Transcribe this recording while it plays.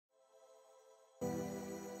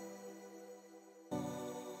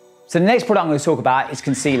So the next product I'm going to talk about is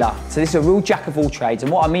concealer. So this is a real jack of all trades, and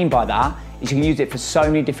what I mean by that is you can use it for so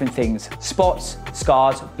many different things: spots,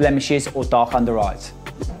 scars, blemishes, or dark under eyes.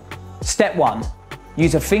 Step 1.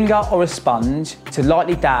 Use a finger or a sponge to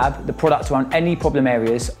lightly dab the product around any problem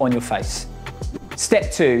areas on your face. Step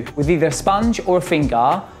 2. With either a sponge or a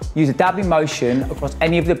finger, use a dabbing motion across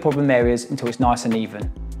any of the problem areas until it's nice and even.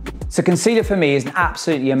 So concealer for me is an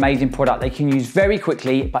absolutely amazing product that you can use very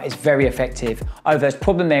quickly, but it's very effective over those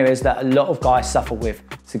problem areas that a lot of guys suffer with.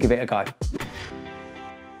 So give it a go.